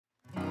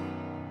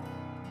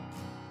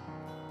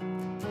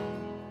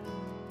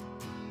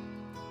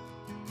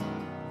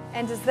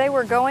And as they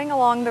were going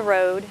along the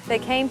road, they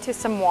came to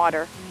some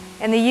water.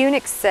 And the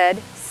eunuch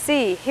said,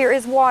 "See, here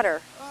is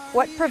water.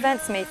 What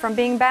prevents me from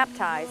being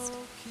baptized?"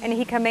 And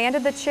he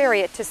commanded the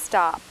chariot to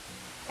stop.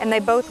 And they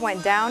both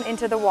went down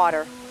into the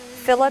water,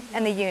 Philip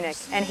and the eunuch,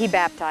 and he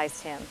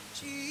baptized him.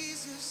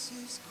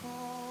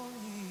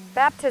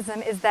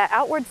 Baptism is the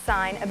outward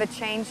sign of a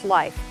changed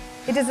life.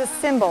 It is a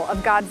symbol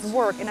of God's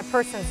work in a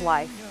person's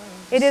life.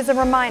 It is a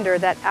reminder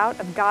that out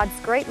of God's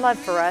great love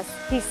for us,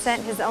 He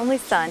sent His only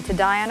Son to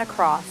die on a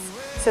cross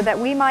so that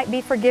we might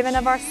be forgiven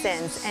of our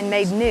sins and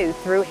made new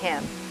through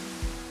Him.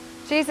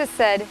 Jesus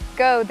said,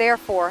 "Go,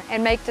 therefore,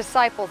 and make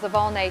disciples of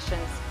all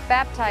nations,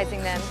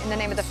 baptizing them in the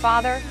name of the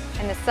Father,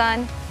 and the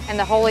Son, and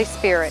the Holy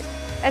Spirit."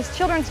 As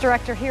Children's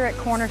Director here at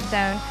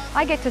Cornerstone,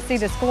 I get to see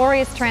this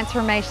glorious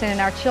transformation in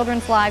our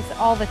children's lives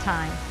all the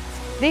time.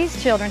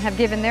 These children have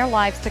given their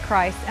lives to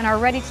Christ and are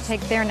ready to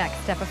take their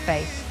next step of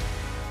faith.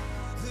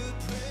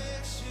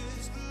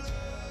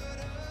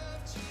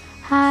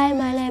 Hi,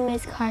 my name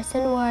is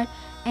Carson Ward,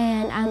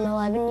 and I'm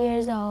 11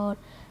 years old,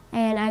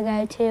 and I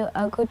go to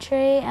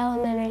Ochiltree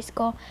Elementary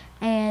School,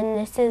 and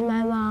this is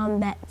my mom,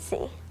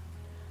 Betsy.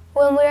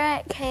 When we were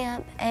at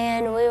camp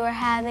and we were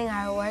having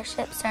our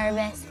worship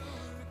service,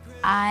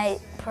 I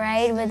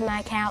prayed with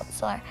my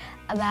counselor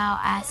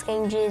about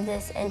asking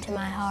Jesus into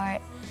my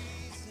heart.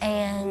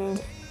 And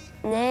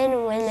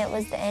then when it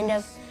was the end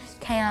of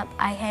camp,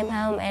 I came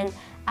home and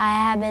I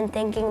had been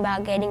thinking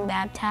about getting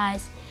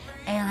baptized,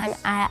 and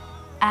I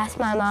asked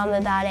my mom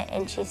about it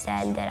and she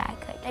said that I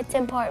could. It's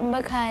important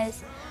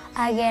because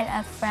I get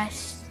a fresh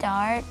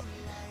start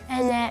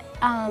and that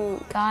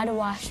God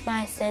washed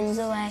my sins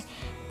away,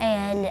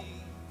 and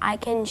I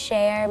can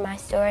share my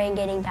story in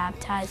getting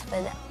baptized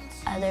with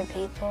other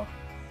people.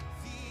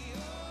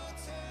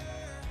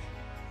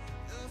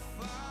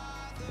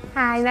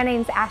 Hi, my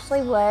name's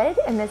Ashley Wood,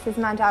 and this is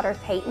my daughter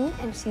Peyton,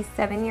 and she's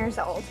 7 years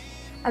old.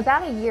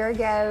 About a year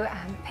ago,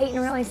 Peyton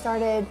really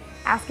started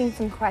asking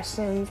some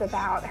questions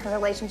about her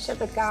relationship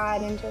with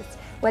God and just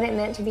what it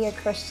meant to be a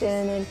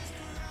Christian. And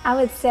I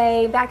would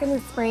say back in the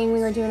spring we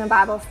were doing a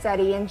Bible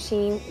study, and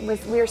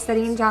we were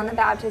studying John the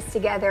Baptist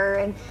together,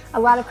 and a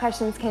lot of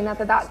questions came up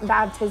about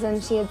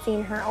baptism. She had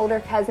seen her older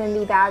cousin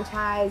be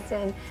baptized,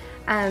 and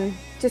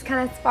just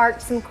kind of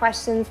sparked some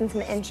questions and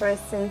some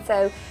interests. And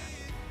so,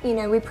 you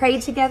know, we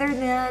prayed together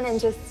then,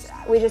 and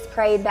we just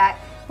prayed that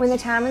when the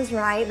time was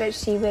right, that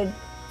she would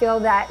feel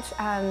that,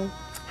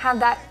 have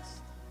that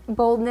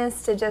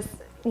boldness to just,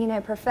 you know,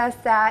 profess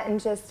that and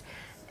just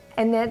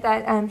admit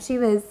that she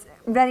was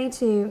ready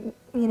to,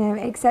 you know,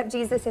 accept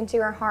Jesus into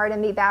her heart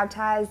and be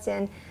baptized.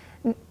 And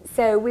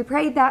so we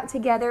prayed that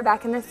together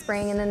back in the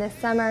spring, and then this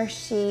summer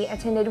she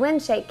attended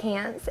Windshake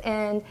camps.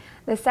 And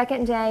the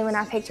second day when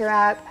I picked her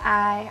up,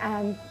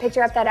 I picked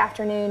her up that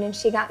afternoon, and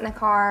she got in the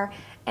car,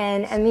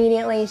 and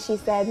immediately she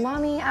said,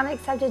 "Mommy, I've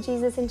accepted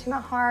Jesus into my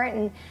heart,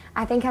 and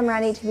I think I'm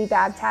ready to be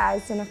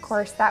baptized." And of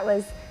course, that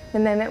was the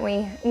moment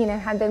we, you know,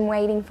 had been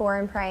waiting for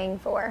and praying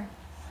for.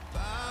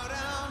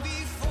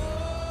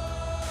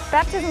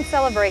 Baptism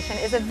celebration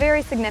is a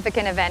very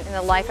significant event in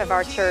the life of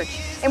our church,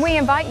 and we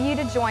invite you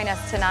to join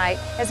us tonight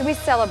as we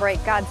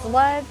celebrate God's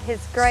love, His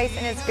grace,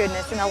 and His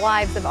goodness in the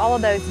lives of all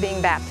of those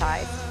being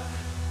baptized.